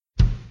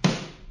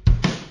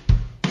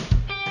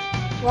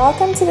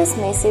Welcome to this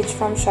message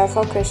from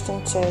Shofar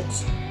Christian Church.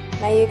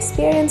 May you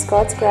experience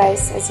God's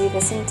grace as you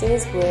listen to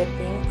His word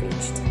being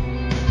preached.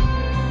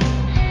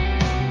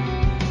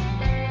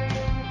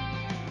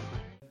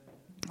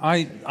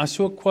 I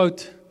saw a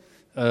quote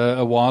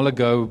a while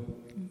ago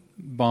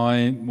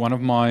by one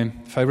of my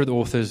favorite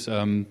authors,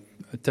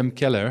 Tim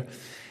Keller,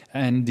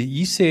 and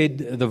he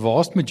said the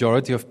vast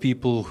majority of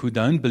people who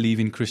don't believe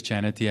in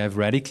Christianity have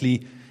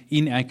radically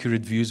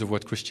inaccurate views of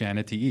what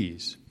Christianity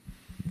is.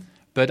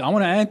 But I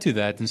want to add to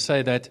that and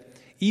say that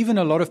even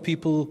a lot of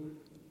people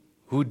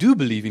who do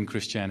believe in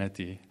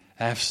Christianity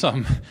have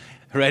some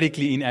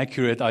radically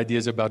inaccurate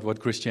ideas about what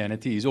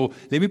Christianity is. Or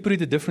let me put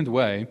it a different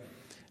way.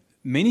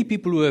 Many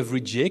people who have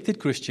rejected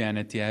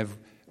Christianity have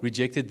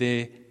rejected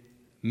their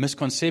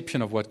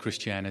misconception of what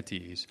Christianity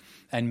is.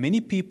 And many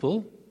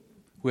people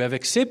who have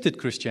accepted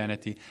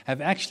Christianity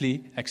have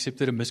actually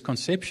accepted a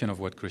misconception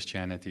of what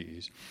Christianity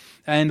is.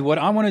 And what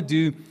I want to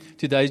do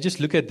today is just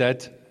look at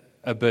that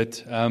a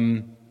bit.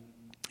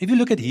 If you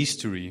look at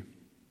history,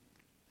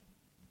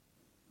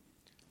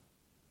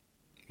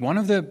 one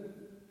of the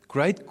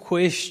great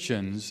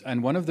questions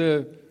and one of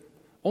the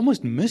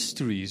almost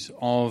mysteries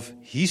of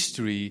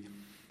history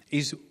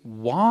is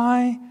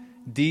why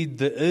did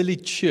the early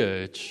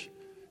church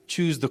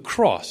choose the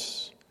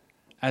cross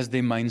as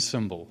their main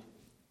symbol?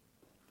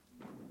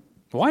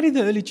 Why did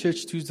the early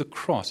church choose the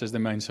cross as their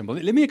main symbol?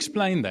 Let me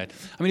explain that.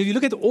 I mean, if you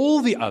look at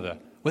all the other,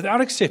 without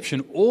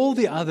exception, all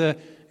the other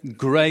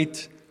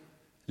great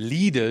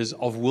leaders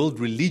of world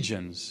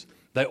religions,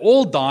 they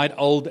all died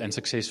old and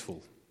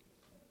successful.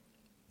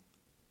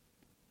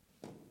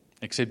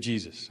 Except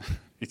Jesus,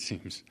 it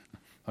seems.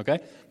 Okay?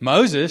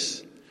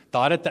 Moses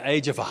died at the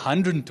age of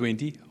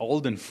 120,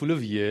 old and full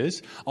of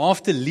years,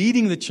 after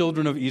leading the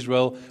children of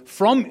Israel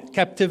from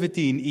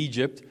captivity in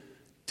Egypt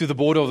to the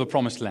border of the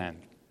Promised Land.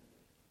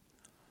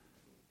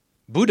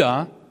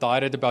 Buddha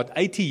died at about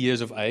 80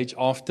 years of age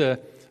after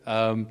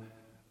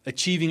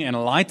achieving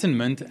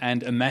enlightenment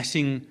and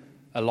amassing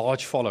a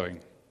large following.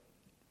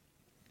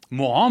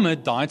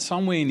 Muhammad died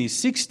somewhere in his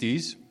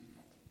 60s,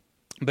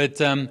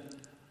 but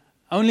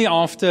only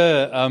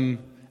after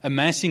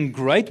amassing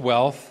great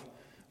wealth,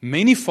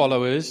 many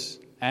followers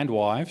and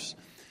wives,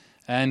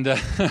 and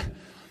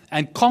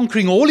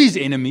conquering all his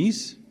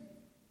enemies,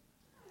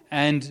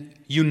 and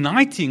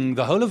uniting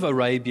the whole of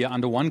Arabia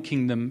under one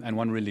kingdom and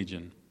one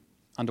religion,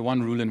 under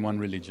one rule and one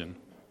religion.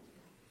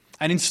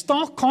 And in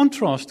stark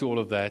contrast to all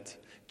of that,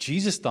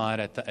 Jesus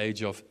died at the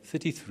age of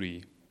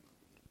 33,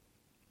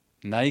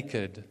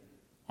 naked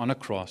on a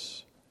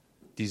cross,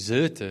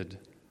 deserted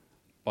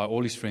by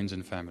all his friends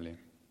and family,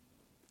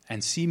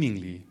 and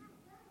seemingly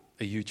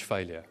a huge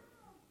failure.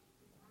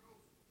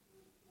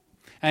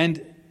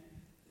 And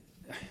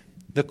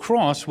the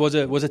cross was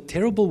a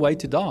terrible way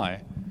to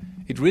die.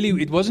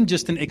 It wasn't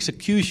just an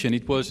execution,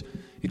 it was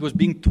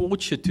being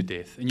tortured to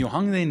death, and you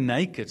hung there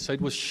naked, so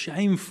it was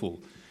shameful.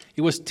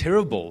 It was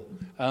terrible.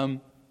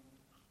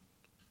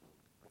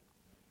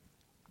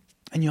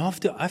 And you have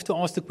to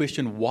ask the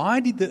question,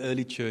 why did the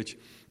early church,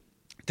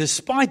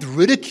 despite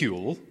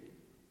ridicule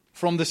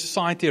from the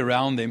society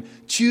around them,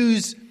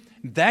 choose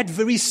that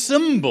very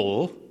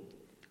symbol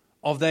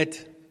of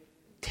that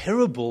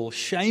terrible,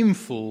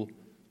 shameful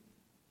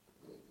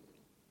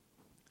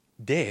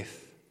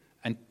death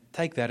and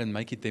take that and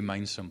make it their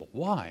main symbol?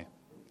 Why?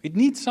 It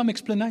needs some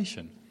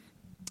explanation.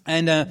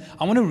 And I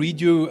want to read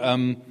you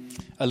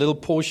a little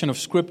portion of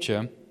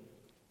Scripture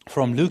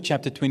from Luke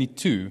chapter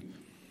 22,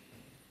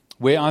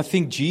 where I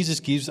think Jesus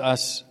gives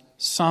us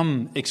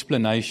some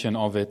explanation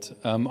of it.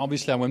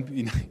 Obviously, I won't,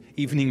 in an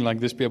evening like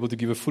this, be able to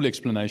give a full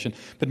explanation,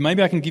 but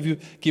maybe I can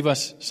give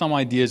us some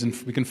ideas, and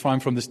we can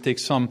find from this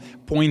text some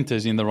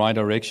pointers in the right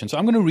direction. So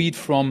I'm going to read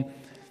from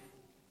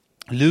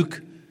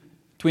Luke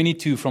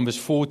 22, from verse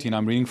 14.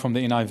 I'm reading from the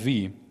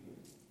NIV.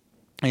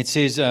 It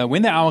says,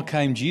 when the hour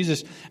came,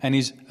 Jesus and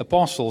his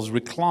apostles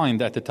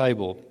reclined at the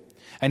table.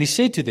 And he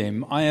said to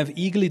them, I have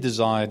eagerly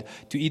desired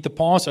to eat the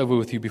Passover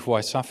with you before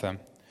I suffer.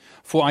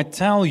 For I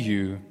tell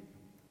you,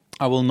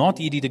 I will not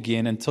eat it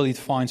again until it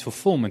finds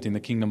fulfillment in the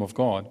kingdom of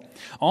God.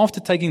 After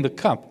taking the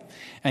cup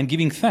and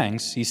giving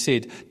thanks, he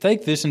said,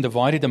 take this and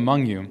divide it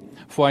among you.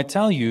 For I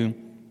tell you,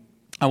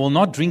 I will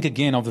not drink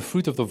again of the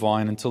fruit of the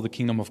vine until the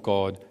kingdom of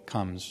God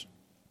comes.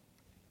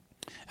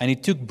 And he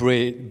took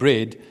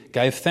bread,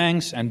 gave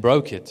thanks, and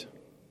broke it,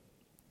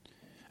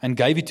 and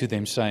gave it to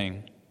them,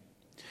 saying,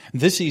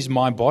 this is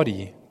my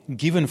body,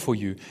 given for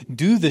you.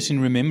 Do this in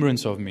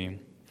remembrance of me.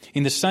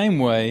 In the same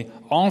way,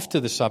 after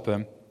the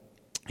supper,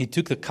 he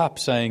took the cup,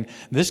 saying,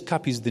 this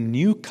cup is the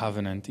new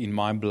covenant in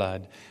my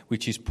blood,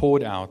 which is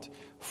poured out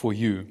for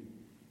you.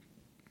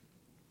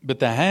 But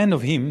the hand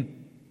of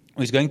him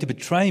who is going to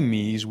betray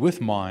me is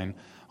with mine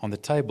on the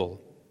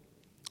table.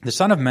 The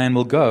Son of Man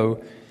will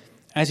go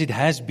as it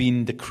has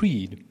been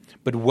decreed,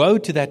 but woe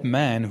to that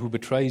man who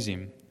betrays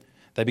him.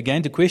 They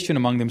began to question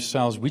among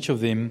themselves which of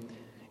them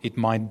it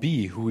might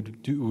be who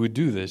would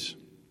do this.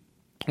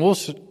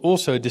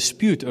 Also a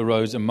dispute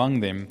arose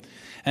among them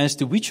as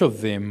to which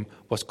of them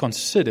was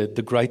considered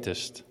the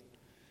greatest.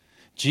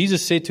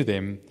 Jesus said to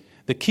them,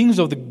 The kings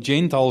of the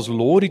Gentiles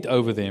lord it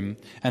over them,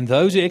 and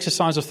those who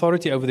exercise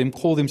authority over them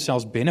call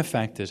themselves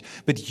benefactors.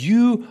 But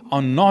you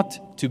are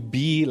not to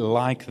be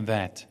like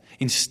that.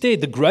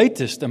 Instead, the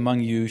greatest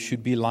among you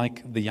should be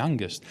like the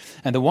youngest,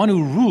 and the one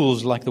who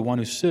rules like the one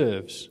who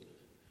serves.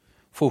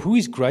 For who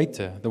is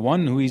greater, the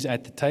one who is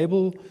at the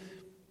table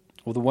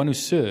or the one who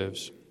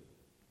serves?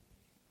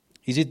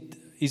 Is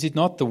it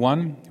not the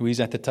one who is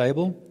at the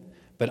table?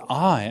 But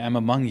I am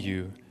among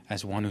you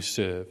as one who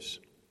serves.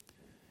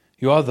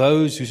 You are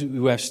those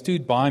who have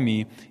stood by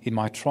me in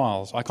my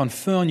trials. I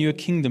confer on you a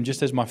kingdom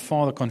just as my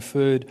Father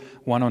conferred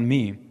one on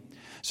me,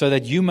 so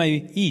that you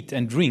may eat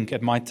and drink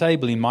at my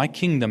table in my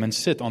kingdom and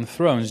sit on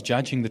thrones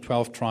judging the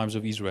 12 tribes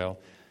of Israel.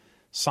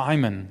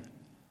 Simon,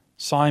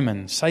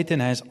 Simon, Satan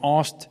has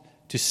asked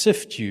to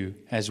sift you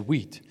as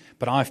wheat,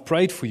 but I have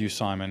prayed for you,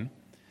 Simon,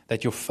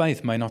 that your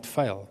faith may not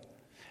fail.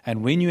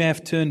 And when you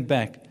have turned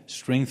back,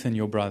 strengthen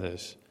your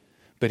brothers.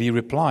 But he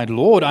replied,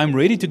 Lord, I am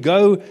ready to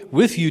go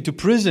with you to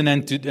prison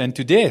and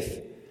to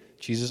death.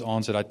 Jesus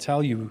answered, I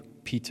tell you,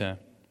 Peter,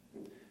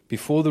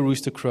 before the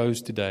rooster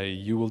crows today,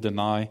 you will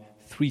deny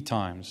 3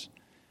 times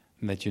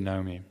that you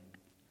know me.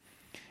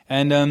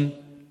 And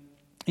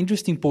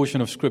interesting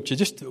portion of Scripture.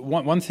 Just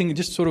one thing,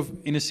 just sort of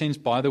in a sense,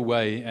 by the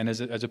way, and as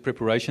a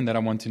preparation that I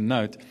want to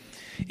note,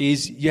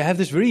 is you have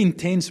this very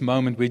intense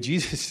moment where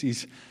Jesus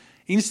is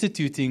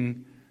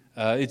instituting.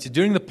 It's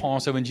during the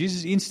Passover, and Jesus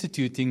is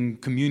instituting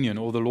communion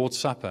or the Lord's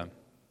Supper.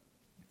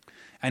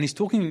 And he's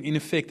talking, in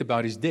effect,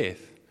 about his death.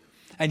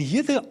 And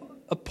here the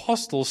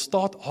apostles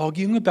start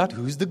arguing about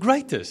who's the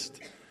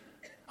greatest.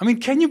 I mean,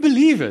 can you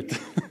believe it?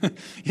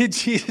 Here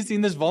Jesus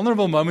in this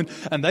vulnerable moment,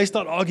 and they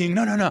start arguing,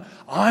 no,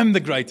 I'm the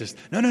greatest.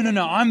 No,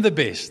 I'm the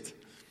best.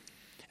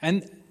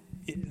 And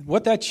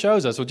what that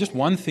shows us, or just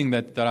one thing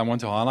that I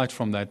want to highlight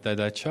from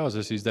that shows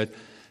us, is that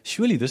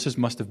surely this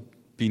must have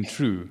been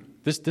true.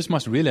 This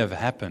must really have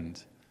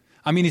happened.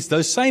 I mean, it's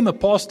those same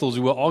apostles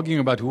who were arguing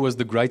about who was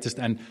the greatest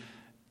and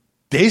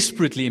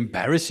desperately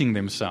embarrassing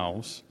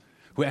themselves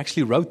who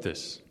actually wrote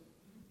this.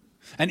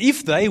 And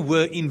if they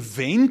were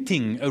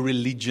inventing a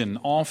religion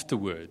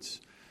afterwards,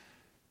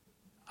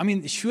 I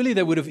mean, surely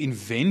they would have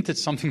invented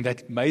something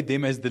that made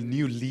them as the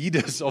new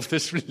leaders of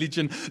this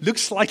religion look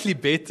slightly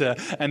better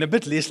and a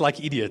bit less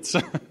like idiots.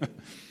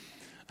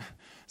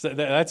 So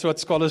that's what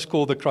scholars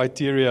call the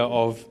criteria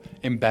of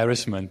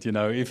embarrassment. You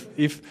know,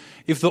 if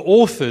the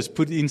authors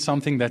put in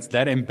something that's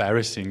that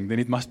embarrassing, then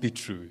it must be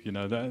true. You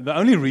know, the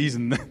only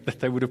reason that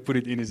they would have put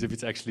it in is if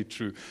it's actually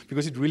true,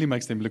 because it really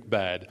makes them look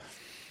bad.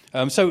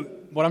 So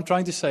what I'm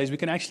trying to say is we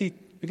can actually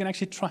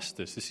trust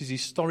this. This is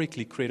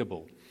historically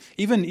credible.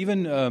 Even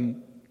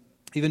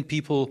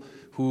people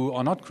who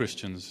are not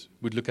Christians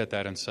would look at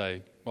that and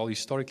say, well,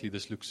 historically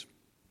this looks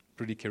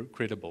pretty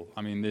credible.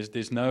 I mean,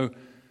 there's no.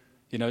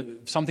 You know,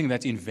 something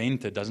that's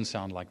invented doesn't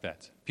sound like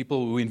that.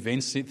 People who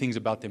invent things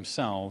about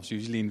themselves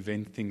usually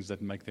invent things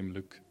that make them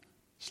look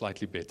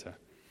slightly better.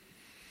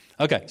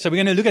 Okay, so we're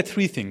going to look at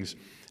 3 things.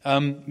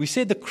 We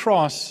said the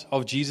cross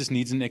of Jesus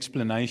needs an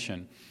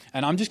explanation.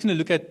 And I'm just going to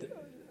look at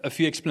a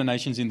few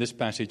explanations in this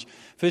passage.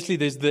 Firstly,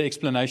 there's the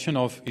explanation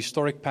of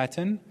historic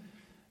pattern,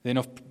 then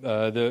of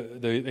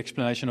the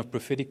explanation of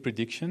prophetic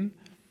prediction,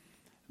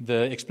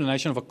 the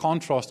explanation of a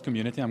contrast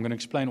community. I'm going to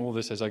explain all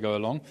this as I go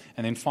along.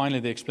 And then finally,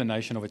 the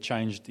explanation of a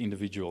changed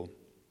individual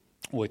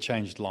or a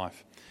changed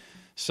life.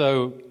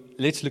 So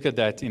let's look at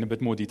that in a bit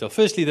more detail.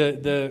 Firstly,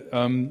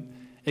 the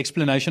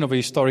explanation of a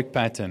historic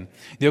pattern.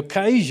 The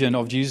occasion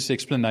of Jesus'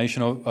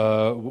 explanation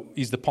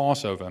is the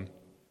Passover.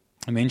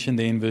 I mentioned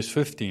there in verse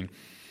 15,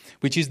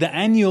 which is the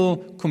annual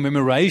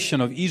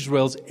commemoration of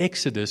Israel's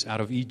exodus out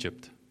of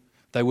Egypt.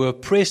 They were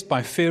oppressed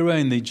by Pharaoh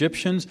and the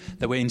Egyptians.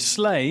 They were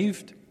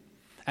enslaved.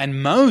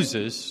 And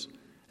Moses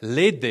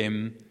led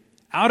them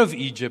out of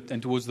Egypt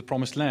and towards the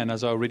promised land,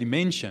 as I already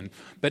mentioned.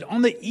 But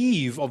on the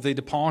eve of their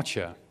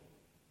departure,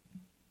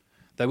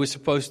 they were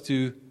supposed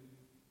to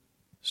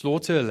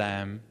slaughter a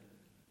lamb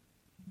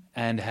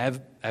and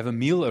have a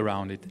meal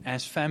around it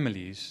as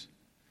families.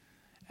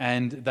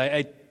 And they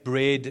ate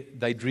bread,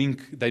 they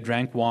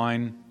drank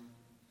wine,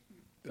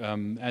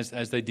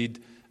 as they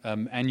did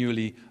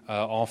annually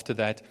after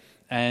that.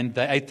 And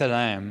they ate the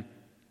lamb,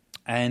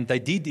 and they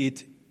did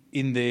it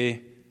in their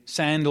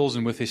sandals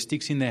and with their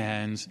sticks in their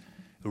hands,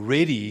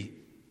 ready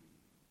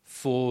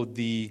for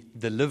the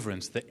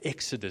deliverance, the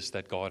exodus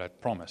that God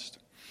had promised.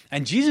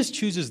 And Jesus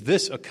chooses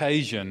this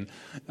occasion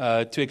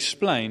to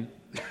explain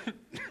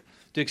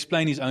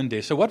his own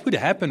death. So what would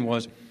happen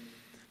was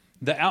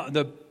the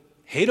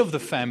head of the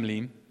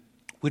family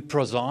would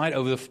preside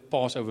over the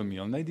Passover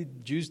meal.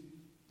 And Jews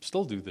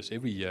still do this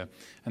every year.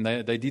 And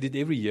they did it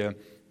every year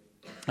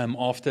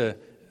after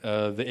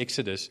the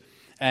Exodus.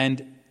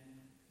 And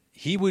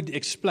he would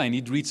explain,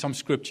 he'd read some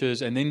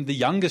scriptures, and then the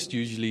youngest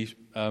usually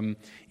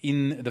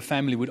in the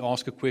family would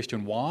ask a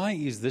question: why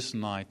is this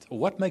night, or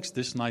what makes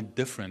this night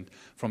different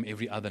from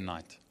every other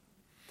night?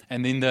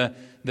 And then the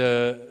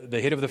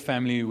head of the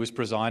family who was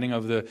presiding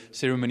over the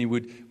ceremony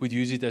would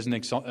use it as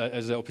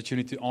an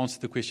opportunity to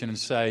answer the question and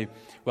say,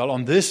 well,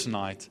 on this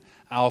night,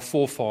 our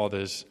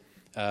forefathers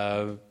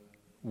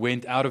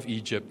went out of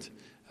Egypt,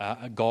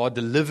 God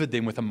delivered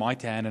them with a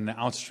mighty hand and an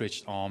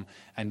outstretched arm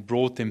and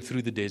brought them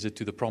through the desert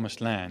to the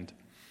promised land.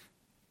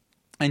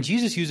 And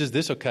Jesus uses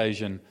this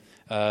occasion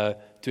to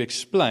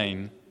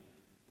explain.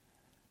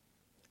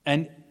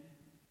 And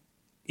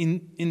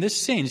in this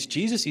sense,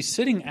 Jesus is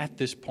sitting at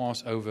this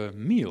Passover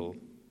meal,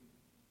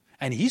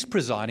 and he's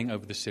presiding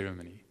over the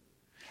ceremony.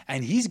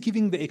 And he's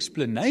giving the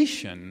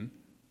explanation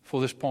for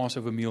this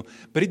Passover meal.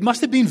 But it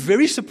must have been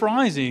very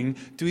surprising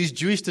to his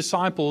Jewish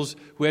disciples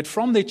who had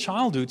from their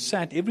childhood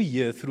sat every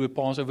year through a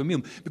Passover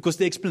meal, because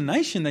the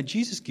explanation that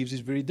Jesus gives is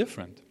very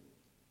different.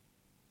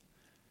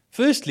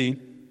 Firstly,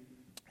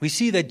 we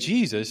see that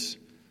Jesus,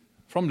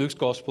 from Luke's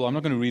Gospel, I'm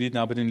not going to read it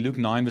now, but in Luke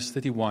 9, verse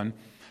 31,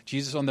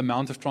 Jesus on the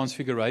Mount of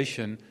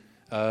Transfiguration,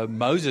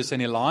 Moses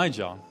and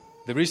Elijah,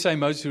 the very same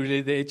Moses who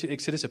related the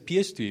Exodus,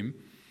 appears to him.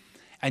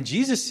 And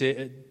Jesus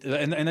said,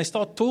 and they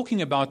start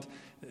talking about,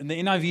 and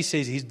the NIV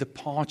says his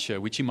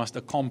departure, which he must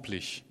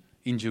accomplish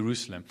in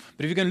Jerusalem.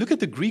 But if you can look at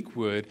the Greek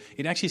word,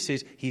 it actually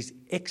says his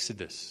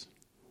exodus,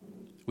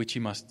 which he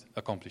must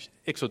accomplish.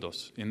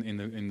 Exodus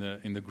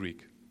in the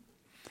Greek.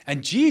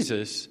 And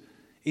Jesus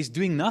is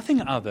doing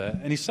nothing other,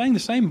 and he's saying the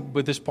same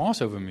with this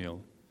Passover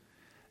meal,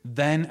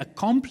 than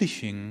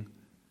accomplishing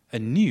a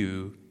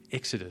new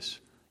exodus.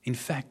 In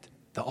fact,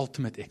 the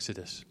ultimate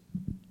exodus.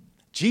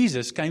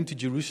 Jesus came to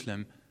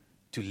Jerusalem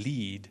to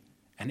lead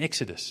an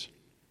exodus.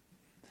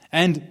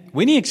 And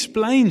when he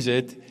explains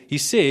it, he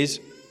says,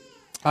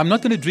 I'm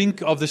not going to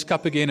drink of this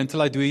cup again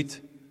until I do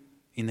it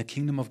in the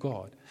kingdom of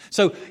God.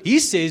 So he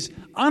says,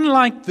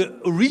 unlike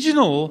the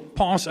original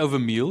Passover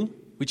meal,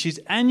 which is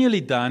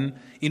annually done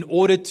in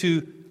order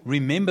to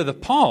remember the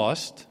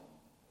past,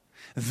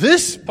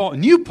 this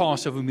new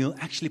Passover meal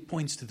actually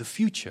points to the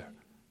future.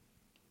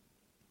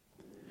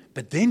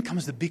 But then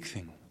comes the big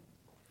thing.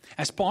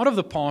 As part of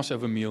the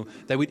Passover meal,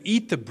 they would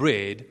eat the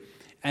bread,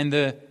 and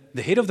the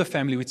head of the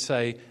family would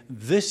say,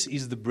 this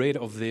is the bread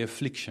of their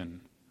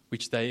affliction,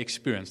 which they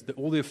experienced,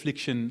 all the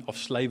affliction of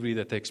slavery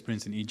that they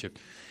experienced in Egypt.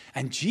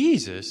 And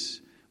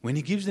Jesus, when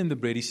he gives them the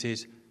bread, he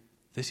says,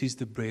 this is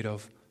the bread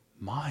of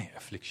my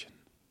affliction.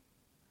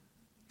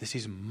 This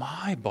is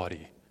my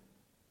body,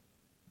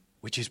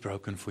 which is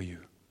broken for you.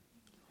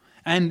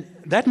 And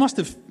that must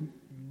have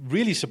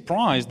really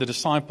surprised the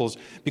disciples,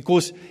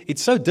 because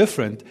it's so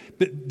different.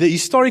 But the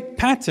historic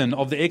pattern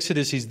of the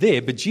Exodus is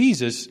there, but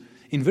Jesus,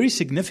 in very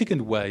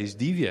significant ways,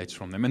 deviates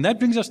from them. And that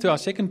brings us to our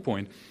second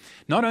point.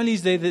 Not only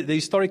is there the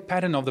historic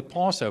pattern of the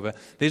Passover,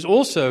 there's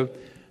also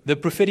the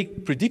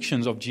prophetic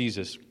predictions of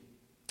Jesus.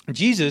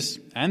 Jesus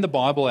and the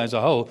Bible as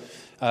a whole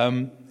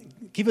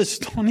give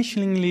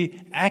astonishingly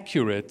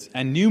accurate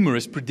and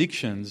numerous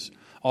predictions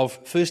of,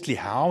 firstly,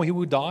 how he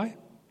would die.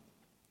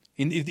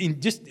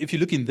 Just if you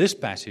look in this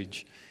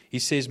passage, he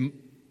says,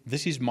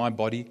 this is my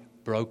body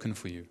broken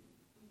for you.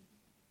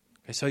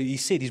 Okay, so he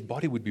said his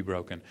body would be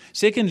broken.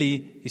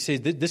 Secondly, he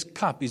says, this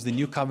cup is the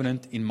new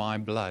covenant in my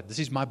blood. This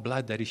is my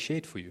blood that is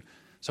shed for you.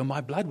 So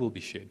my blood will be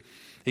shed.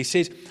 He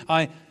says,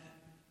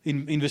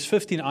 in verse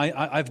 15,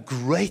 I've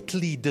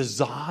greatly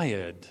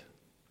desired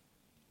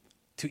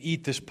to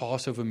eat this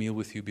Passover meal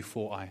with you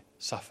before I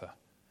suffer.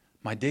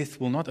 My death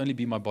will not only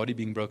be my body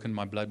being broken,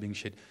 my blood being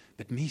shed,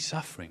 but me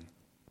suffering.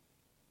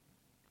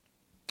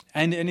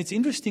 And it's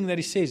interesting that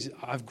he says,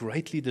 I've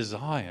greatly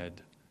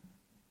desired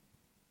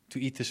to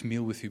eat this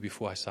meal with you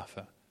before I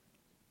suffer.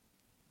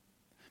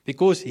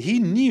 Because he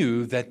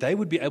knew that they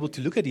would be able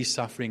to look at his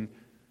suffering.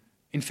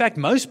 In fact,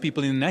 most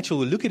people in the natural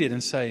will look at it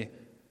and say,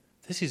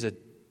 this is a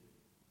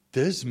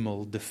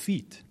dismal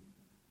defeat.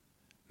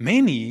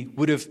 Many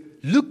would have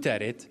looked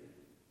at it,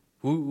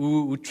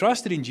 who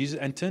trusted in Jesus,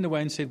 and turned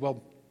away and said,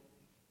 well,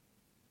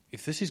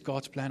 if this is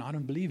God's plan, I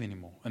don't believe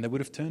anymore. And they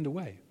would have turned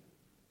away,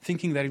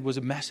 thinking that it was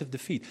a massive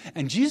defeat.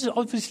 And Jesus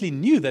obviously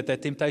knew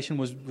that temptation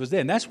was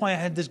there. And that's why I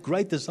had this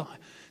great desire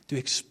to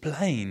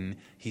explain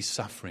his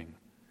suffering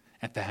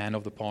at the hand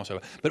of the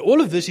Passover. But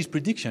all of this is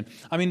prediction.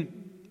 I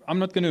mean, I'm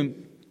not going to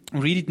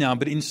read it now,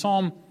 but in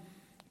Psalm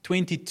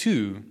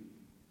 22,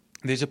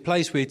 there's a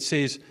place where it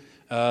says,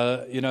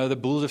 the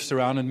bulls have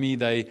surrounded me,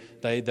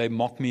 they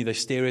mock me, they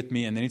stare at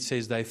me, and then it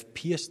says, they've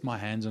pierced my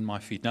hands and my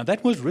feet. Now,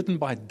 that was written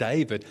by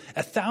David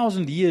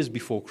 1,000 years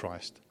before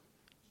Christ.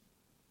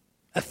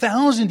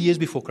 1,000 years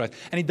before Christ.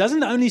 And it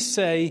doesn't only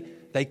say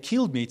they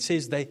killed me, it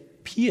says they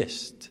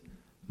pierced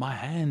my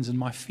hands and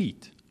my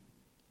feet.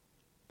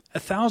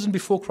 1,000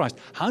 before Christ.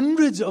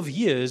 Hundreds of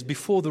years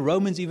before the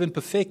Romans even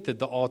perfected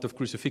the art of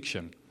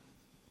crucifixion.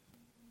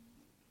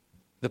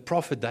 The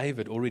prophet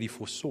David already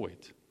foresaw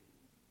it.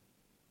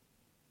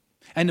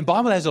 And the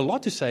Bible has a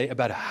lot to say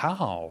about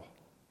how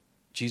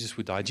Jesus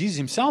would die. Jesus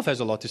himself has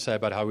a lot to say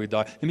about how he would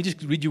die. Let me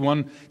just read you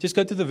one. Just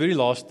go to the very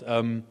last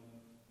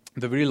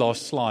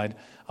slide.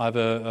 I have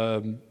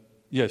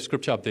a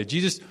scripture up there.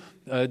 Jesus,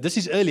 this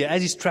is earlier,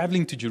 as he's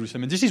traveling to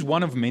Jerusalem. And this is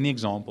one of many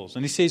examples.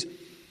 And he says,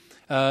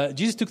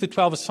 Jesus took the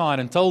 12 aside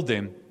and told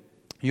them,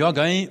 we are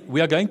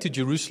going to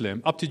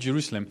Jerusalem, up to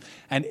Jerusalem,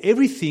 and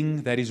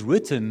everything that is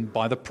written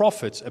by the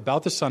prophets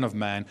about the Son of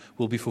Man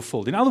will be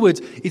fulfilled. In other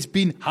words, it's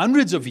been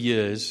hundreds of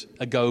years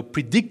ago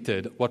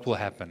predicted what will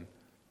happen.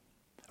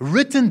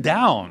 Written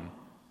down.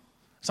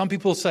 Some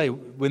people say,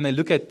 when they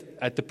look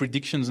at the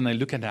predictions and they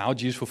look at how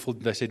Jesus fulfilled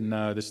it, they said,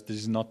 no, this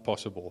is not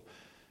possible.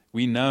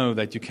 We know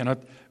that you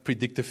cannot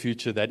predict the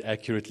future that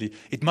accurately.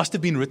 It must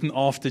have been written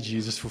after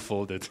Jesus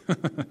fulfilled it.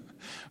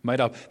 Made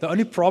up. The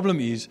only problem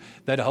is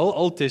that the whole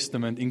Old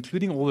Testament,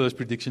 including all those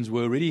predictions,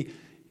 were already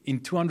in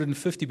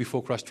 250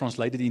 before Christ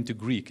translated into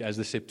Greek as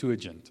the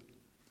Septuagint.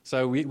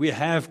 So we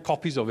have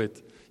copies of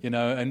it,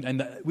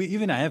 and we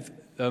even have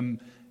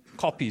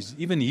copies,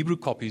 even Hebrew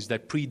copies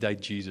that predate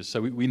Jesus.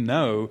 So we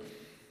know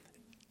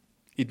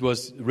it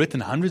was written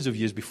hundreds of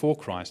years before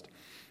Christ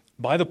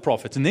by the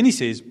prophets. And then he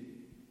says,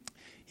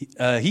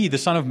 he, the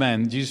Son of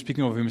Man, Jesus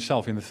speaking of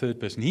himself in the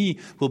third person, he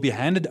will be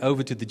handed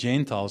over to the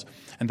Gentiles,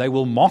 and they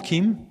will mock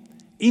him,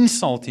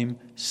 insult him,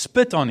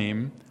 spit on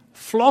him,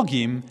 flog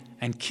him,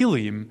 and kill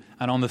him,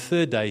 and on the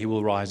third day he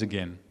will rise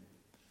again.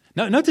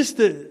 Now, notice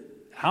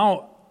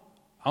how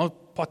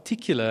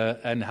particular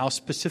and how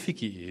specific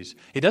he is.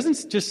 He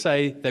doesn't just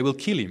say they will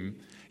kill him.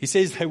 He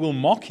says they will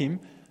mock him,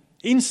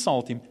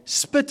 insult him,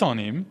 spit on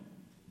him,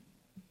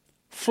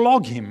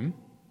 flog him,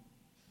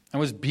 and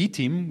was beat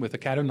him with a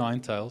cat o' nine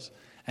tails,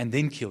 and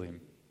then kill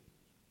him.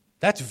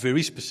 That's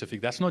very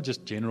specific. That's not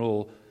just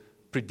general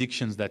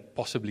predictions that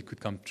possibly could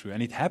come true.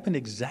 And it happened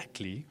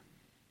exactly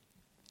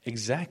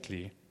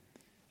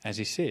as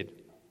he said.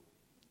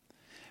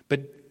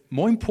 But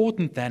more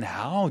important than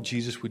how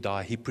Jesus would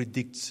die, he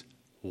predicts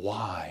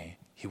why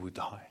he would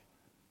die.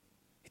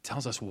 He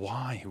tells us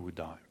why he would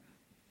die.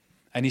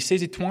 And he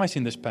says it twice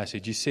in this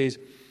passage. He says,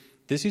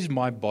 this is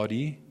my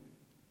body.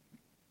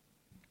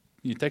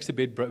 He takes the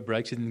bread,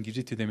 breaks it, and gives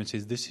it to them and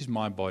says, this is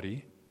my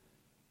body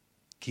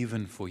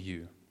given for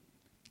you.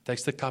 He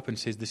takes the cup and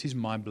says, this is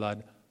my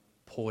blood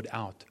poured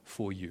out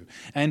for you.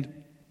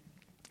 And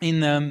in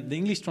the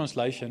English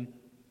translation,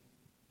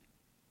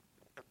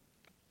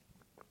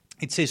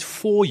 it says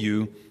for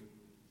you,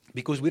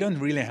 because we don't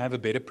really have a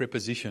better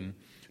preposition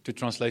to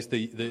translate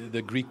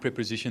the Greek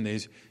preposition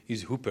is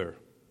huper,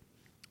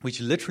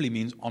 which literally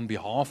means on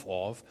behalf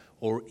of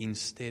or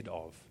instead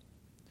of.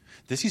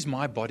 This is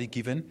my body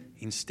given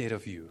instead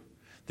of you.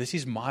 This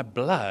is my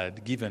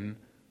blood given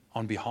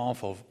on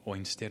behalf of or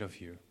instead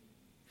of you.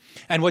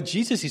 And what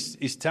Jesus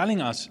is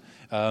telling us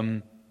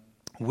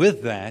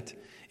with that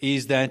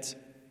is that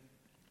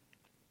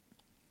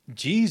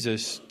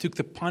Jesus took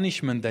the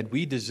punishment that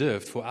we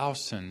deserved for our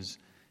sins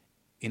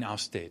in our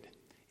stead,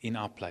 in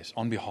our place,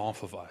 on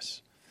behalf of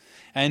us.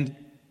 And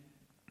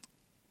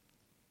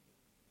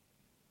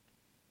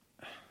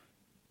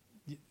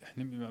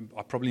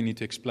I probably need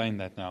to explain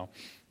that now.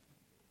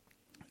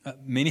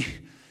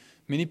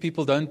 Many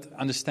people don't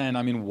understand.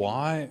 I mean,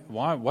 why?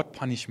 What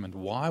punishment?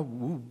 Why?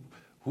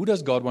 Who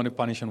does God want to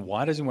punish, and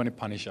why does He want to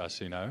punish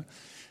us?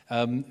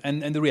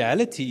 And the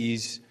reality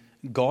is,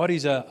 God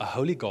is a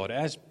holy God,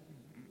 as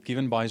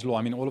given by His law.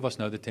 I mean, all of us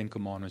know the 10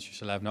 Commandments: you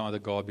shall have no other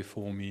God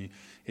before me,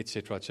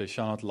 etc. It says,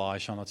 shall not lie,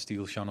 shall not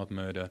steal, shall not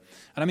murder.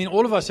 And I mean,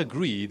 all of us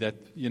agree that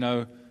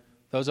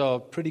those are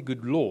pretty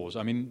good laws.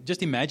 I mean,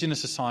 just imagine a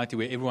society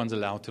where everyone's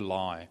allowed to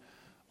lie,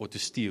 or to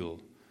steal,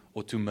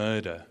 or to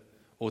murder,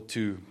 or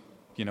to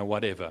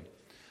whatever.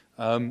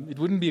 It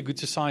wouldn't be a good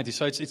society.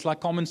 So it's like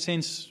common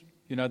sense,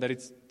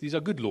 that these are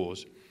good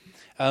laws.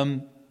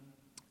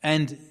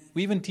 And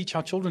we even teach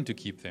our children to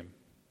keep them.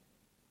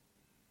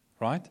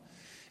 Right?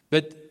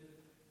 But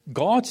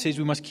God says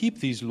we must keep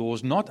these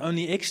laws not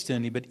only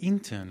externally, but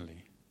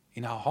internally,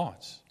 in our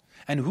hearts.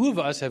 And who of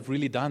us have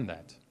really done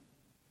that?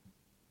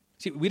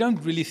 See, we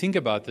don't really think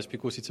about this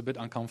because it's a bit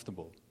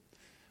uncomfortable.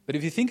 But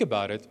if you think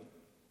about it,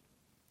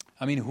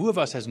 I mean, who of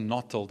us has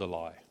not told a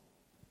lie?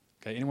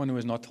 Okay, anyone who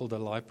has not told a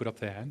lie, put up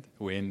their hand.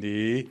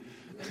 Wendy.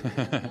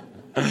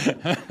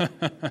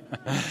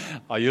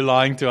 Are you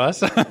lying to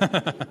us?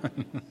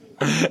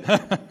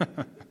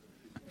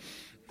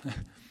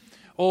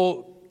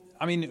 Or,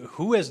 I mean,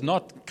 who has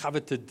not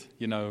coveted,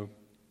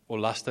 or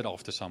lusted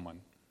after someone?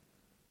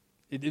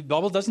 The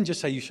Bible doesn't just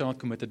say you shall not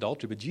commit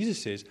adultery, but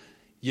Jesus says,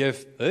 you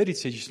have heard it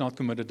says you shall not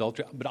commit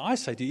adultery. But I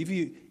say to you, if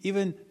you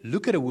even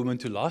look at a woman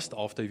to lust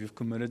after, you've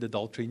committed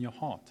adultery in your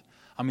heart.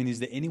 I mean, is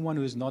there anyone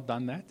who has not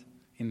done that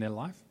in their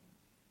life?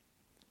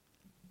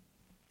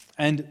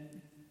 And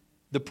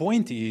the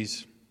point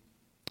is,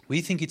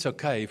 we think it's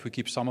okay if we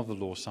keep some of the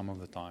laws some of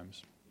the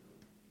times.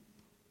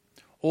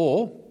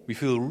 Or we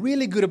feel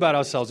really good about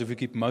ourselves if we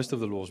keep most of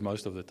the laws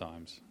most of the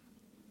times.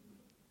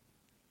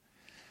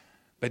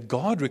 But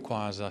God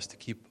requires us to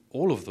keep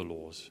all of the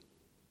laws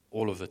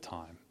all of the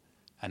time.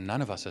 And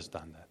none of us has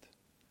done that.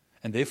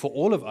 And therefore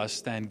all of us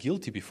stand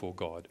guilty before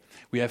God.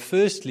 We have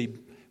firstly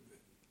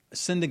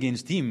sinned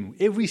against Him.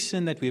 Every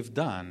sin that we've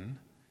done,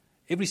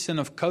 every sin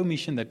of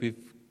commission that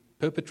we've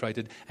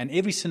perpetrated, and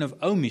every sin of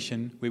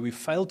omission, where we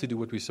failed to do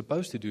what we're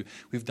supposed to do,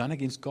 we've done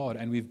against God,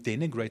 and we've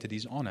denigrated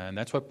His honor. And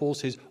that's why Paul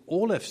says,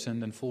 all have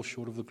sinned and fall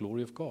short of the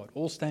glory of God.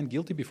 All stand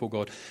guilty before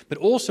God. But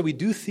also we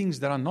do things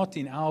that are not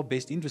in our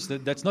best interest,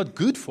 that's not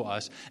good for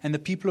us and the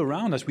people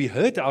around us. We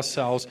hurt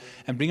ourselves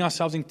and bring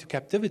ourselves into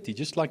captivity.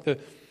 Just like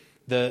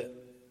the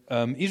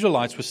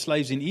Israelites were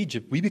slaves in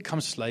Egypt, we become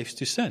slaves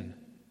to sin.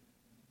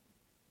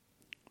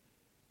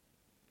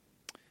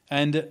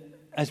 And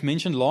as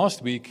mentioned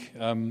last week,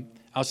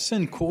 our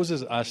sin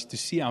causes us to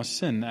see our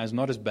sin as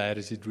not as bad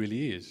as it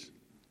really is.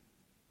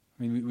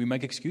 I mean, we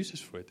make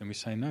excuses for it, and we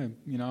say, no,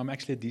 I'm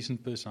actually a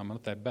decent person, I'm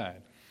not that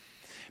bad.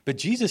 But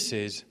Jesus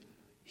says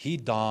He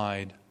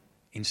died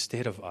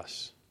instead of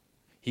us.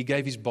 He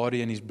gave His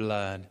body and His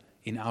blood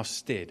in our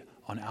stead,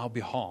 on our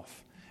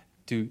behalf,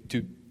 to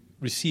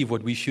receive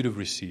what we should have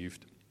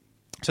received.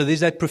 So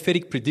there's that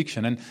prophetic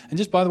prediction. And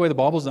just by the way, the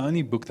Bible's the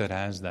only book that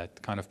has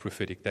that kind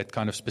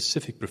of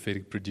specific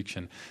prophetic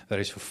prediction that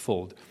is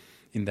fulfilled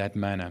in that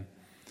manner.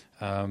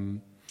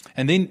 And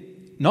then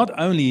not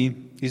only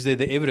is there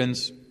the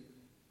evidence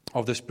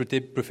of this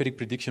prophetic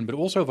prediction, but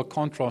also of a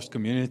contrast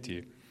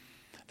community.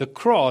 The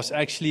cross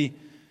actually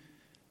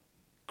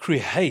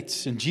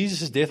creates, and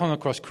Jesus' death on the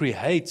cross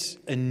creates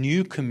a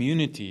new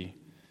community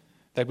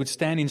that would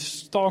stand in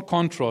stark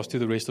contrast to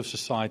the rest of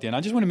society. And I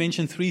just want to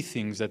mention three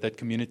things that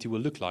community will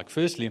look like.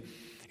 Firstly,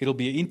 it'll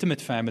be an intimate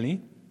family.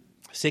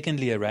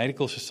 Secondly, a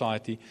radical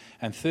society.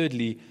 And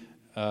thirdly,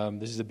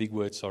 this is a big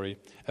word,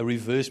 a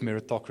reverse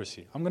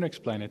meritocracy. I'm going to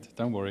explain it.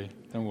 Don't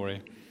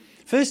worry.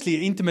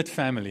 Firstly, intimate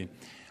family.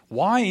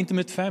 Why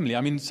intimate family?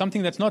 I mean,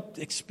 something that's not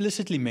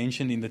explicitly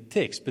mentioned in the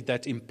text, but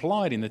that's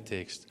implied in the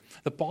text.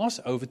 The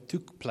Passover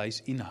took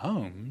place in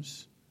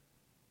homes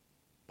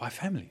by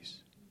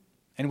families.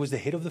 And it was the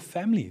head of the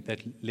family that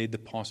led the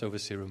Passover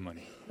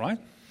ceremony, right?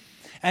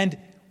 And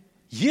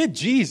here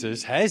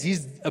Jesus has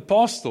His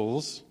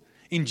apostles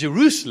in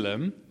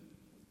Jerusalem,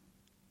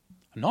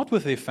 not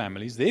with their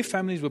families. Their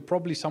families were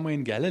probably somewhere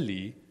in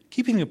Galilee,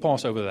 keeping the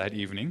Passover that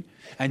evening.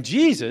 And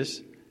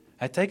Jesus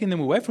had taken them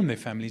away from their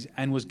families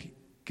and was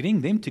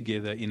getting them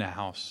together in a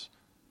house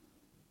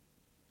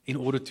in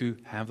order to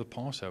have the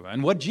Passover.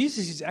 And what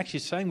Jesus is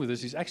actually saying with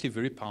this is actually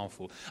very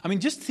powerful. I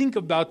mean, just think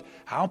about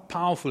how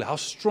powerful, how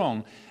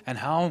strong, and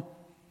how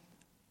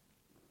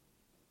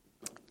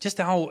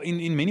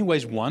in many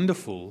ways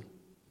wonderful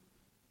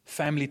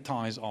family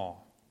ties are.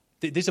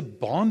 There's a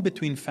bond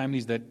between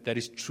families that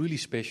is truly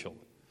special,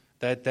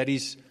 that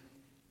is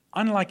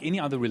unlike any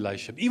other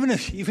relationship. Even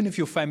if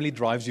your family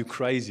drives you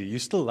crazy, you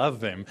still love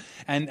them,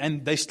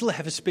 and they still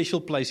have a special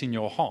place in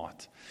your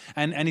heart.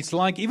 And it's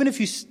like, even if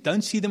you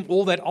don't see them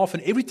all that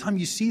often, every time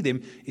you see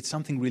them, it's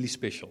something really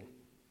special.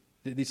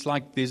 It's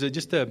like there's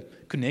just a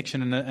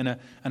connection and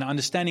an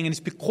understanding, and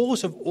it's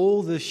because of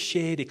all the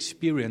shared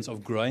experience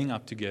of growing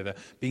up together,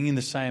 being in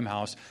the same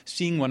house,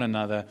 seeing one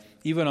another,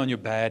 even on your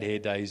bad hair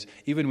days,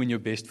 even when your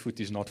best foot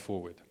is not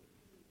forward.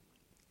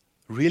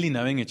 Really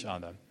knowing each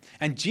other.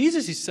 And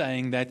Jesus is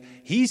saying that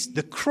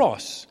the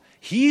cross,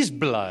 His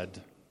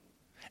blood,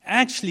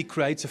 actually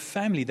creates a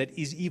family that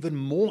is even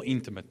more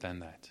intimate than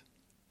that.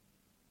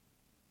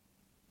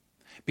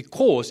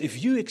 Because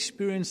if you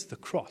experience the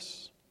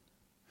cross,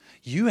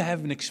 you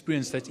have an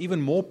experience that's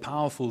even more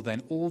powerful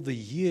than all the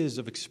years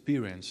of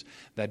experience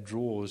that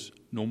draws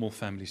normal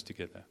families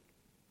together.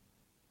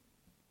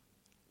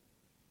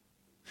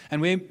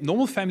 And where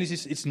normal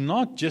families, it's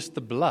not just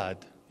the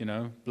blood,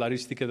 blood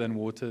is thicker than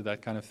water,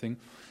 that kind of thing,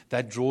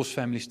 that draws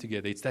families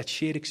together. It's that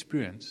shared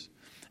experience.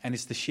 And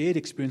it's the shared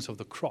experience of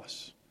the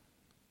cross.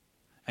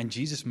 And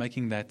Jesus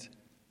making that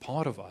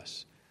part of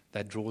us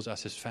that draws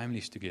us as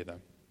families together.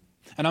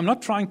 And I'm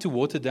not trying to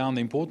water down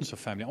the importance of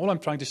family. All I'm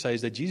trying to say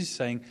is that Jesus is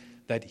saying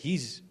that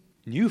His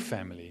new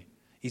family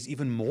is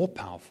even more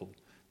powerful.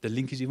 The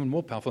link is even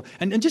more powerful.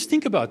 And just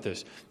think about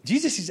this.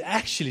 Jesus is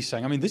actually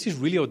saying, this is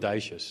really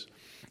audacious.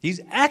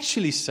 He's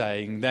actually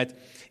saying that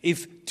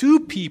if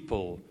two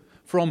people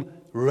from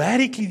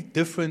radically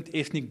different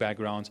ethnic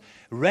backgrounds,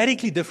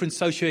 radically different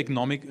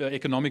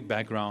socioeconomic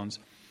backgrounds,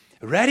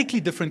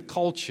 radically different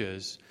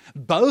cultures,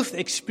 both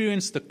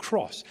experience the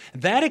cross,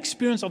 that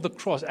experience of the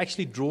cross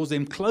actually draws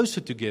them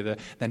closer together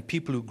than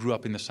people who grew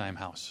up in the same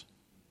house.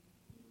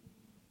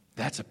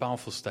 That's a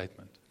powerful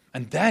statement.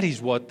 And that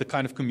is what the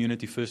kind of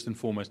community, first and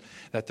foremost,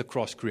 that the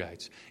cross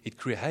creates. It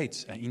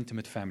creates an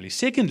intimate family.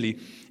 Secondly,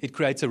 it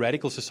creates a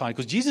radical society.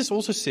 Because Jesus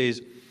also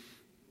says,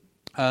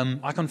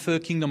 I confer a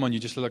kingdom on you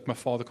just like my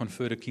Father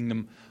conferred a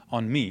kingdom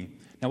on me.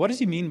 Now, what does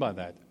He mean by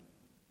that?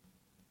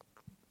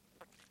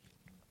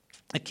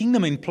 A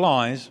kingdom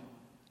implies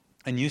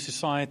a new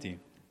society.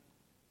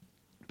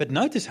 But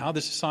notice how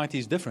the society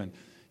is different.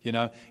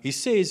 He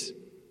says,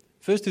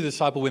 first to the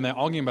disciple, when they're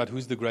arguing about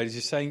who's the greatest,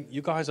 He's saying,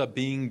 you guys are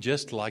being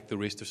just like the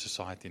rest of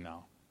society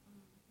now.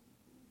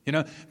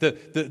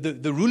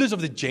 The rulers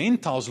of the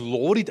Gentiles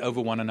lord it over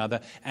one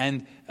another.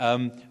 And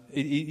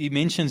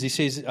he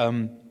says,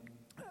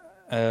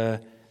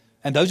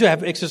 and those who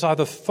have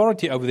exercised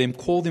authority over them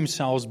call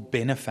themselves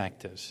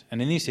benefactors. And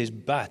then he says,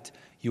 but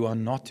you are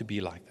not to be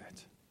like that.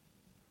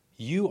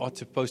 You are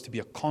supposed to be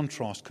a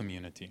contrast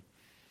community.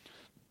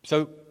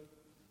 So,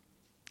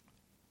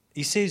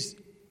 he says,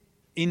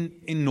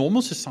 in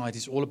normal society,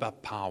 it's all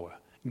about power,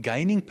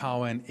 gaining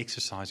power and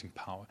exercising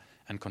power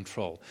and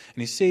control.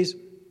 And he says,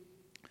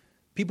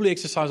 people who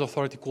exercise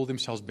authority call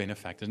themselves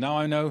benefactors. Now,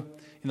 I know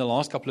in the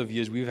last couple of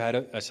years,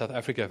 South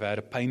Africa have had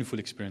a painful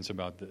experience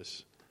about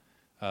this,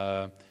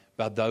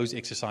 about those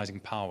exercising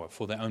power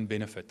for their own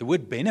benefit. The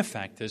word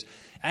benefactors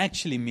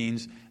actually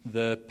means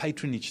the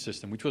patronage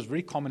system, which was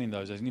very common in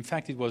those days. And in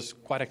fact, it was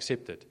quite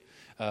accepted.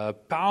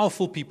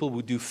 Powerful people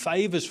would do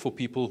favors for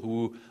people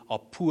who are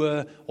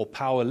poor or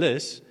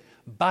powerless,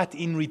 but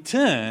in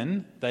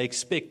return, they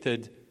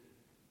expected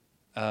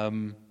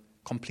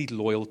complete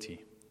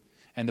loyalty.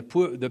 And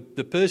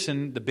the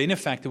person, the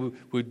benefactor,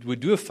 would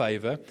do a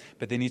favor,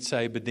 but then he'd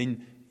say, but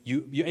then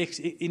you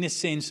in a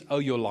sense owe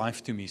your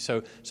life to me.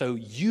 So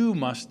you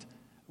must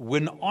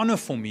win honor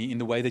for me in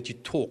the way that you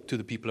talk to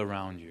the people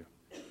around you.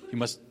 You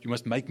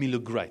must make me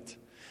look great.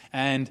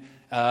 And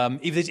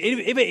if there's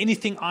ever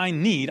anything I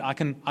need, I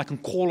can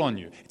call on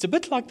you. It's a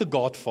bit like The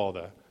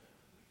Godfather.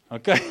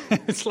 Okay,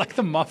 it's like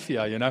the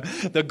mafia,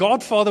 The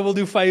Godfather will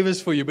do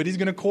favors for you, but he's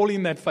going to call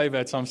in that favor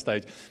at some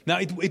stage. Now,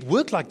 it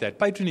worked like that,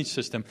 patronage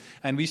system.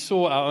 And we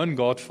saw our own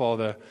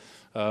Godfather,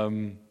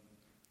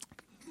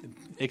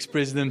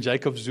 ex-President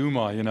Jacob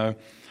Zuma,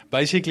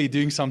 basically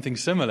doing something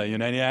similar,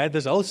 And he had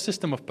this whole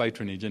system of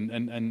patronage.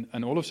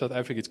 And all of South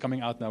Africa, it's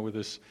coming out now with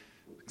this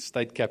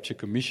State Capture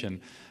Commission.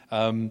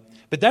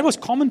 But that was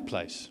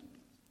commonplace.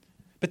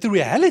 But the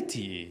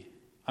reality,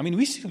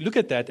 we look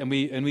at that and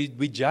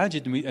we judge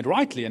it and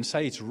rightly and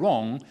say it's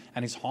wrong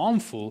and it's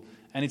harmful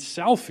and it's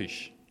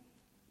selfish.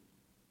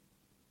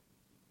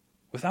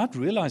 Without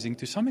realizing,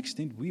 to some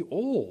extent, we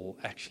all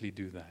actually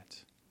do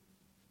that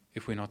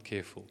if we're not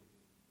careful.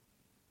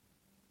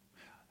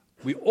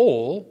 We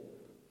all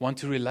want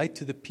to relate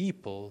to the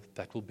people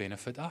that will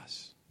benefit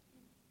us.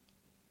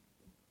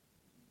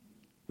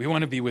 We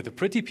want to be with the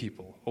pretty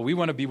people, or we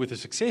want to be with the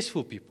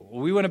successful people,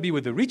 or we want to be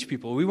with the rich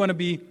people, or we want to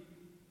be,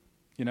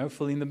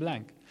 fill in the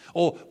blank.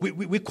 Or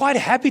we're quite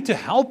happy to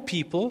help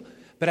people,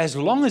 but as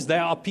long as they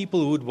are people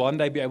who would one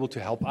day be able to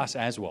help us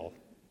as well.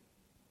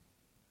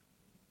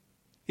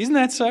 Isn't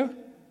that so?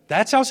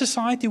 That's how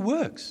society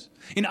works.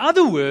 In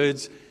other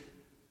words,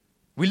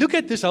 we look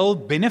at this whole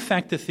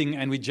benefactor thing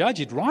and we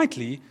judge it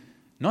rightly,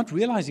 not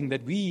realizing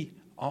that we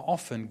are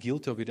often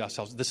guilty of it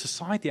ourselves. The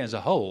society as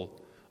a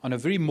whole, on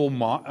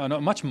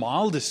a much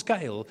milder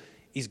scale,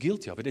 is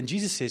guilty of it. And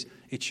Jesus says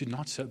it should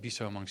not be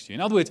so amongst you.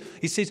 In other words,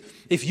 he says,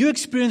 if you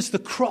experience the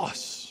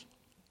cross,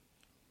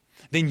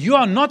 then you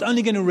are not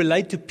only going to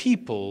relate to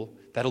people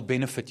that will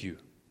benefit you.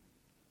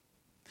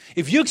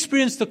 If you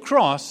experience the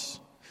cross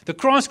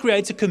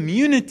creates a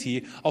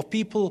community of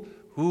people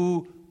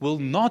who will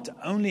not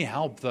only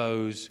help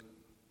those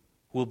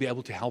who will be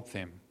able to help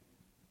them,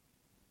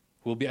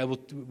 who will be able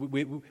to,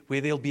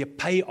 where there'll be a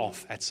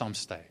payoff at some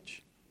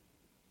stage.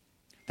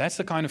 That's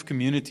the kind of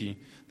community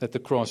that the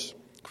cross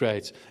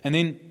creates. And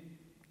then,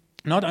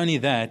 not only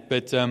that,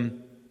 but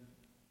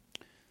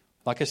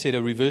like I said,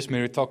 a reverse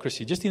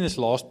meritocracy. Just in this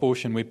last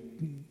portion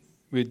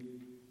where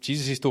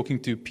Jesus is talking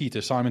to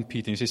Peter, Simon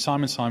Peter, and he says,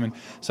 Simon, Simon,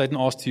 Satan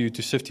asked you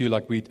to sift you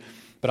like wheat,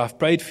 but I've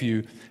prayed for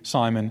you,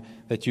 Simon,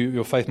 that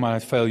your faith might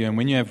not fail you, and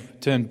when you have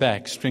turned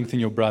back, strengthen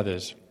your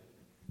brothers.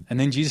 And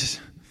then Jesus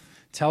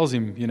tells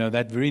him,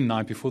 that very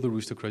night before the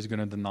rooster crows, he's going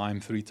to deny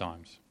him 3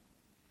 times.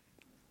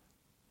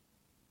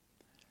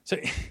 So,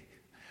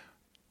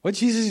 what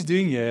Jesus is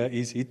doing here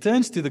is he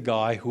turns to the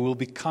guy who will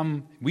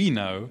become, we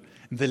know,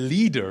 the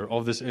leader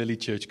of this early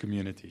church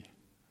community.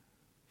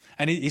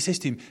 And he says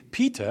to him,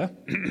 Peter,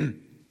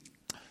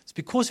 it's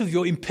because of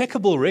your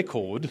impeccable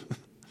record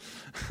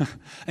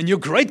and your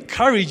great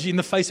courage in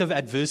the face of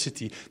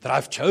adversity that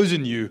I've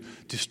chosen you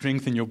to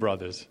strengthen your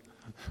brothers.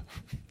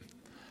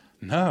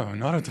 No,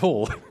 not at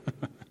all.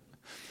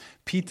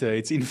 Peter,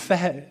 it's in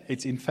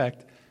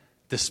fact,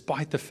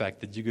 despite the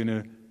fact that you're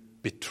going to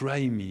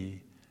betray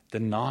me,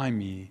 deny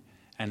me,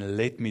 and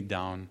let me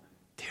down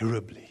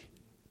terribly.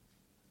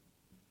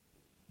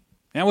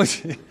 Now,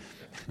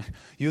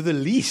 you're the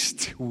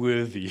least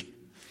worthy.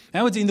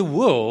 Now, in the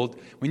world,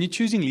 when you're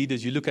choosing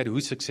leaders, you look at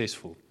who's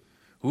successful,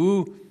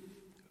 who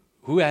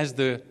has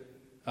the,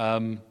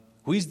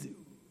 who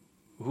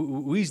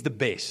is the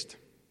best,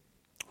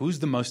 who's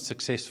the most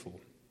successful.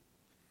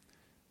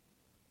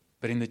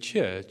 But in the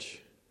church,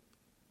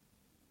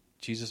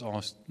 Jesus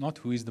asked not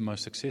who is the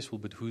most successful,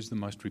 but who's the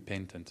most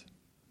repentant.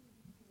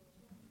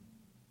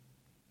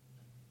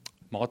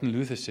 Martin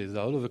Luther says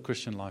the whole of the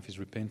Christian life is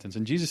repentance.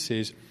 And Jesus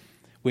says,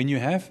 when you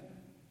have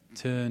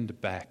turned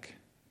back,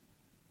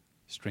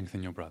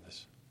 strengthen your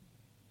brothers.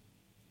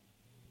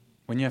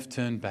 When you have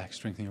turned back,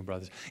 strengthen your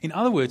brothers. In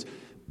other words,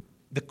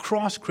 the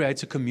cross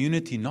creates a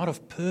community not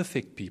of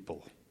perfect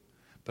people,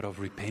 but of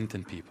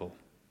repentant people.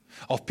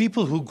 Of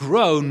people who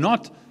grow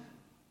not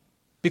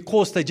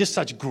because they're just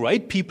such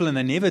great people and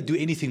they never do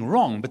anything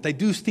wrong, but they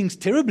do things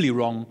terribly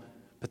wrong,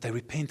 but they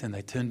repent and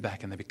they turn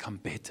back and they become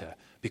better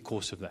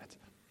because of that.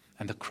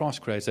 And the cross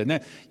creates that. Now,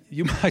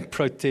 you might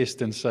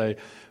protest and say,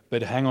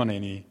 But hang on,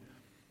 Annie.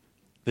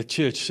 The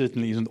church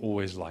certainly isn't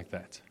always like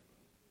that.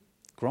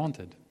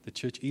 Granted, the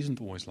church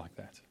isn't always like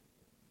that.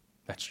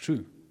 That's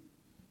true.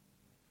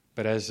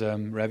 But as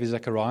Ravi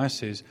Zacharias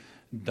says,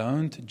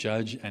 don't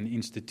judge an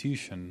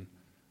institution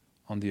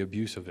on the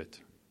abuse of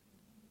it.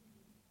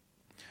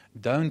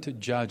 Don't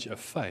judge a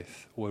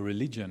faith or a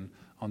religion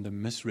on the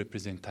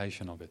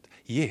misrepresentation of it.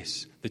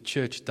 Yes, the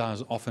church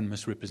does often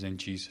misrepresent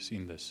Jesus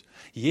in this.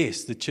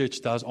 Yes, the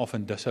church does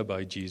often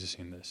disobey Jesus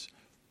in this.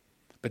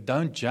 But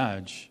don't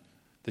judge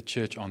the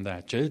church on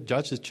that.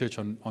 Judge the church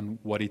on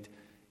what it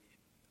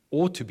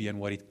ought to be and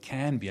what it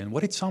can be and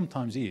what it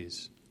sometimes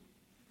is.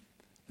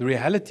 The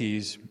reality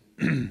is,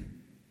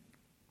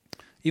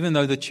 even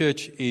though the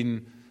church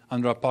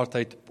under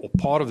apartheid, or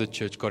part of the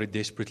church, got it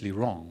desperately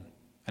wrong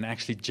and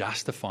actually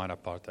justified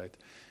apartheid,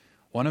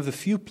 one of the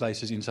few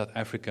places in South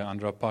Africa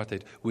under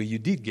apartheid where you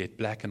did get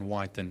black and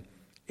white and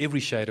every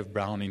shade of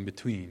brown in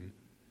between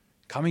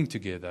coming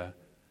together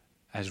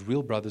as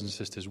real brothers and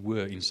sisters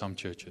were in some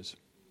churches,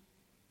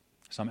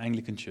 some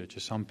Anglican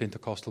churches, some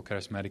Pentecostal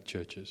charismatic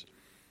churches.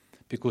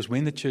 Because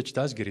when the church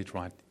does get it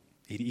right,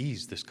 it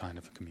is this kind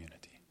of a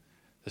community,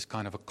 this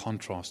kind of a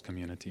contrast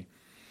community.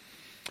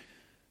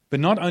 But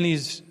not only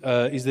is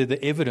there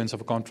the evidence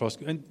of a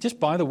contrast, and just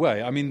by the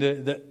way, I mean,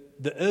 the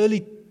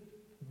early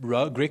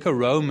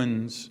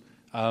Greco-Romans,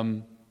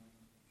 people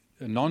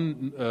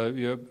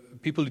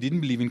who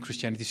didn't believe in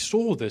Christianity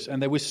saw this,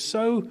 and they were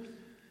so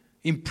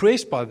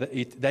impressed by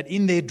it that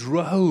in their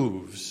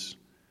droves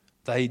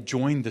they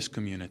joined this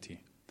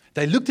community.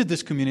 They looked at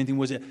this community,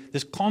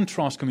 this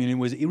contrast community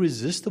was an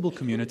irresistible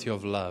community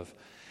of love.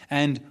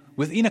 And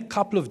within a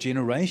couple of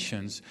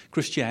generations,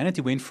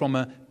 Christianity went from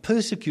a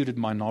persecuted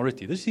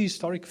minority. This is a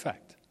historic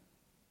fact.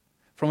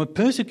 From a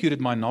persecuted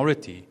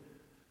minority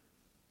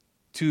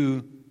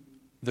to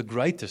the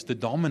greatest, the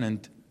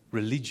dominant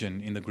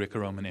religion in the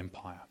Greco-Roman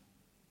Empire.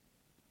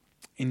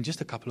 In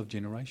just a couple of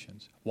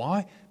generations.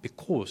 Why?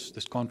 Because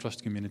this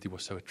contrast community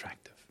was so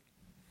attractive.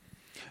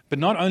 But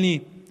not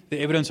only the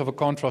evidence of a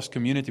contrast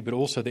community, but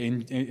also the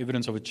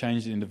evidence of a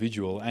changed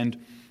individual.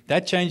 And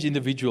that changed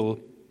individual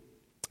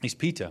is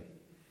Peter.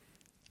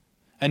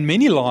 And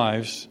many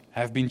lives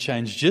have been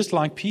changed just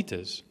like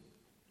Peter's.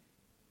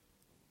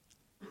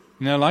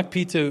 You know, like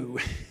Peter,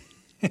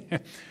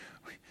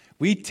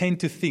 we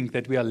tend to think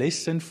that we are less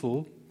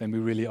sinful than we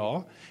really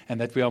are, and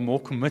that we are more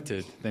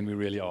committed than we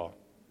really are.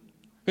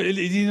 But do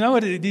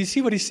you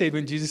see what he said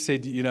when Jesus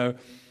said,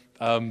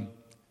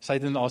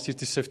 Satan asked you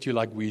to sift you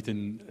like wheat,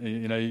 and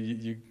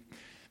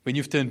when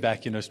you've turned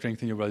back,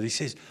 strengthen your brother. He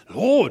says,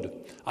 Lord,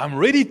 I'm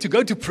ready to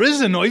go to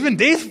prison or even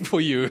death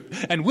for you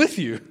and with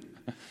you.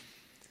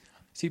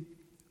 See,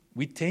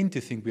 we tend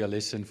to think we are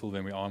less sinful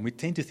than we are, and we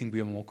tend to think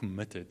we are more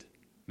committed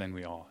than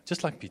we are,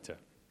 just like Peter.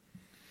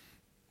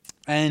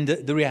 And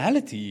the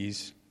reality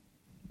is,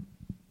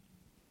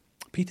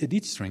 Peter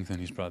did strengthen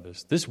his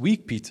brothers. This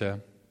weak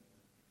Peter,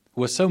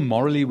 who was so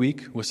morally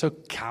weak, was so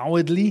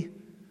cowardly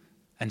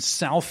and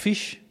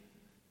selfish,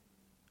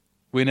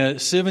 when a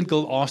servant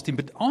girl asked him,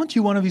 but aren't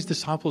you one of his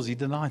disciples? He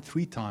denied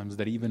 3 times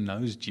that he even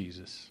knows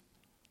Jesus.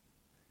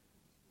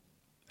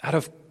 Out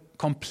of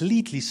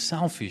completely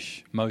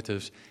selfish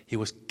motives, he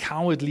was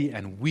cowardly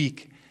and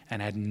weak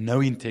and had no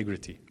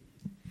integrity.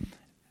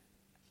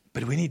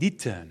 But when he did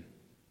turn,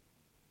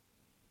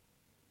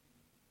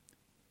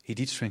 he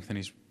did strengthen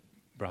his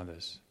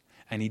brothers.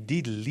 And he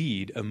did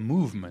lead a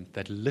movement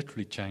that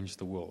literally changed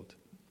the world.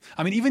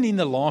 I mean, even in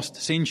the last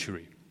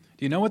century,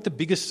 do you know what the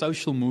biggest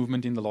social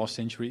movement in the last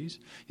century is?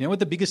 You know what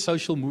the biggest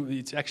social movement,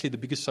 it's actually the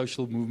biggest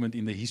social movement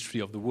in the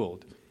history of the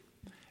world.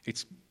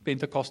 It's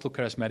Pentecostal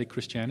charismatic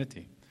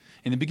Christianity.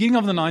 In the beginning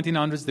of the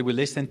 1900s, there were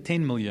less than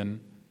 10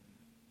 million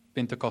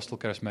Pentecostal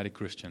charismatic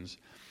Christians.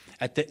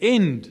 At the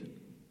end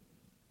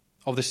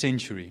of the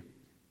century,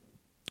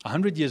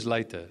 100 years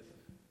later,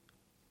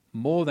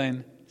 more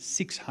than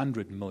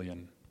 600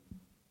 million.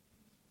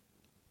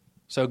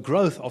 So a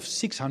growth of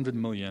 600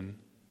 million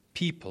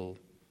people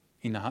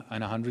in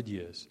 100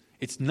 years.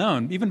 It's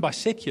known, even by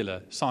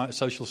secular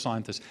social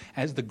scientists,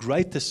 as the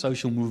greatest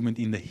social movement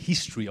in the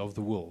history of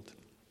the world.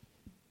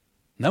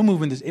 No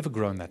movement has ever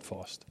grown that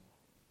fast.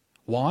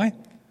 Why?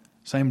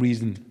 Same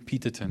reason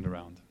Peter turned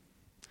around.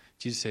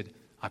 Jesus said,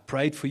 I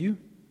prayed for you,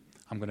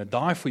 I'm going to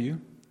die for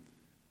you,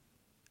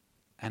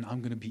 and I'm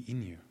going to be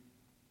in you.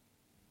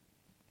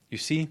 You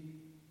see,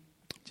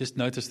 just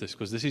notice this,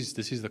 because this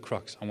is the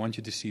crux. I want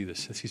you to see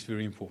this. This is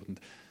very important.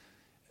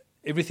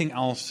 Everything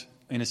else,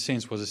 in a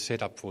sense, was a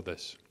setup for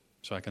this.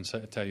 So I can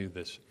tell you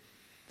this.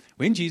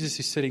 When Jesus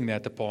is sitting there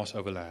at the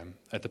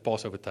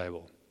Passover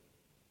table,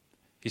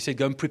 he said,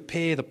 go and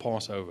prepare the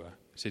Passover.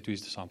 He said to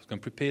his disciples, go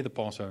and prepare the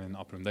Passover in the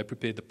upper room. They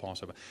prepared the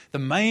Passover. The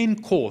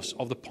main course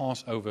of the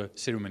Passover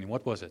ceremony,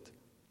 what was it?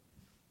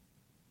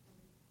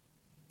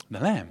 The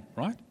lamb,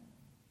 right?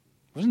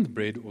 It wasn't the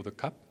bread or the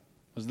cup.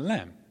 It was the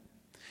lamb.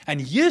 And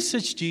here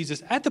sits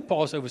Jesus at the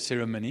Passover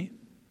ceremony.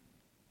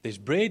 There's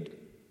bread,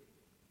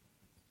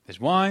 there's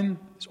wine,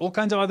 there's all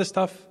kinds of other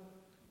stuff.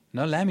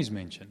 No lamb is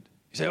mentioned.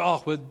 You say,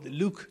 oh, well,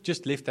 Luke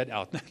just left that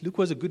out. Luke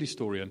was a good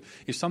historian.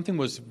 If something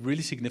was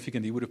really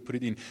significant, he would have put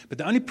it in. But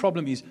the only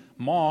problem is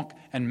Mark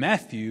and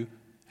Matthew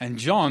and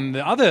John,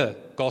 the other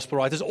gospel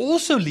writers,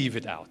 also leave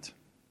it out.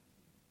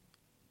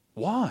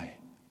 Why?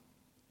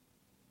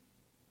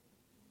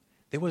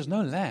 There was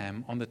no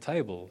lamb on the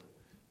table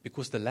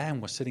because the lamb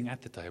was sitting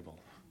at the table.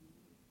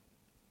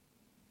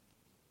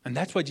 And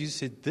that's why Jesus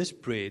said, this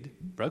bread,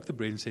 broke the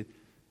bread and said,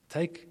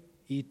 take,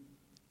 eat,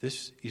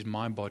 this is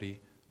my body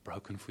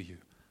broken for you.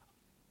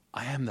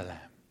 I am the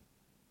lamb.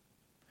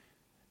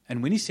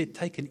 And when he said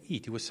take and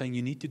eat, he was saying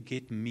you need to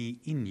get me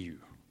in you.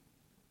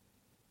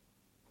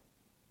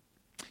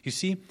 You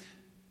see,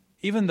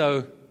 even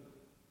though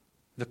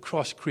the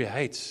cross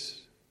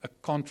creates a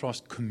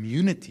contrast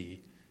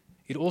community,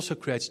 it also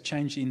creates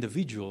changed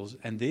individuals,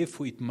 and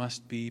therefore it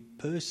must be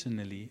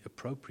personally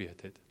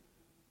appropriated.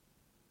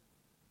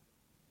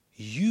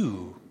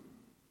 You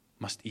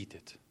must eat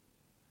it.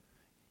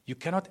 You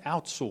cannot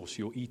outsource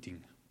your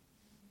eating.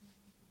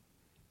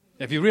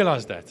 Have you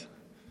realized that?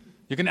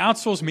 You can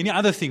outsource many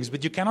other things,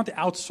 but you cannot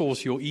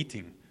outsource your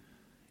eating.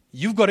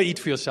 You've got to eat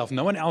for yourself.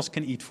 No one else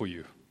can eat for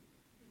you.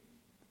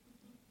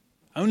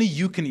 Only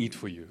you can eat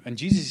for you. And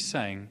Jesus is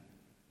saying,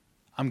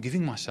 I'm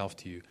giving myself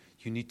to you.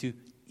 You need to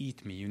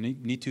eat me. You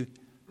need to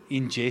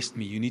ingest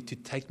me. You need to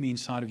take me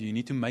inside of you. You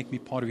need to make me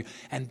part of you.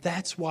 And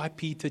that's why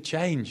Peter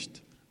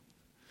changed.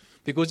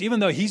 Because even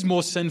though he's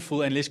more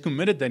sinful and less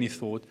committed than he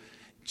thought,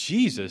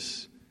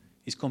 Jesus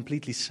is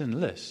completely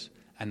sinless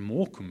and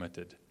more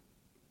committed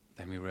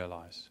than we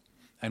realize.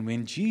 And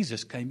when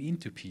Jesus came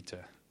into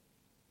Peter,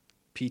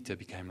 Peter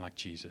became like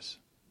Jesus.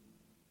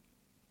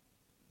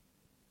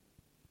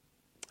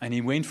 And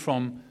he went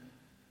from,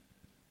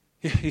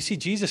 you see,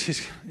 Jesus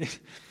is,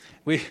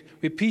 where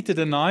Peter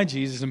denied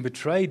Jesus and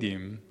betrayed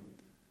him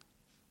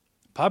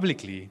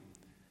publicly,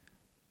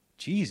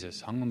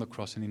 Jesus hung on the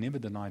cross and he never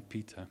denied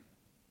Peter.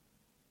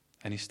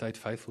 And he stayed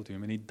faithful to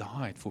him and he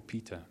died for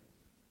Peter.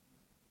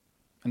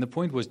 And the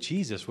point was,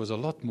 Jesus was a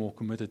lot more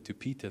committed to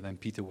Peter than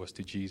Peter was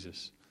to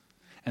Jesus.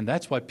 And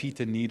that's why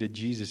Peter needed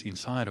Jesus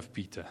inside of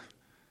Peter,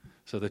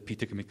 so that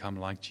Peter can become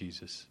like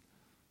Jesus.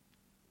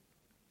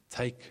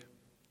 Take,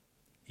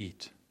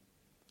 eat.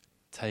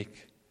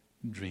 Take,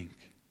 drink.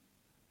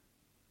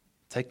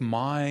 Take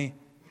my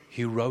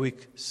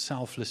heroic,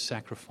 selfless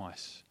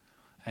sacrifice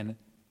and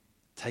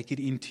take it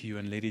into you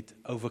and let it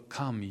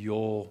overcome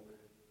your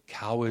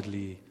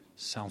cowardly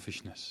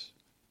selfishness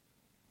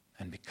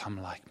and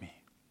become like me.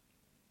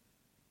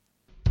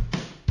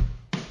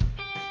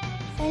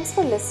 Thanks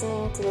for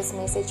listening to this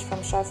message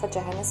from Shofar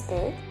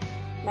Johannesburg.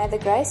 May the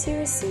grace you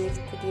received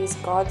produce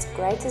God's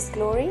greatest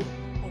glory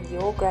and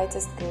your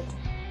greatest good.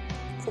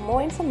 For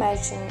more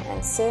information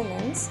and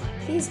sermons,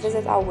 please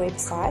visit our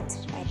website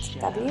at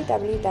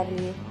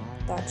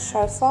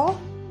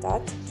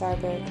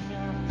www.shofar.joburg.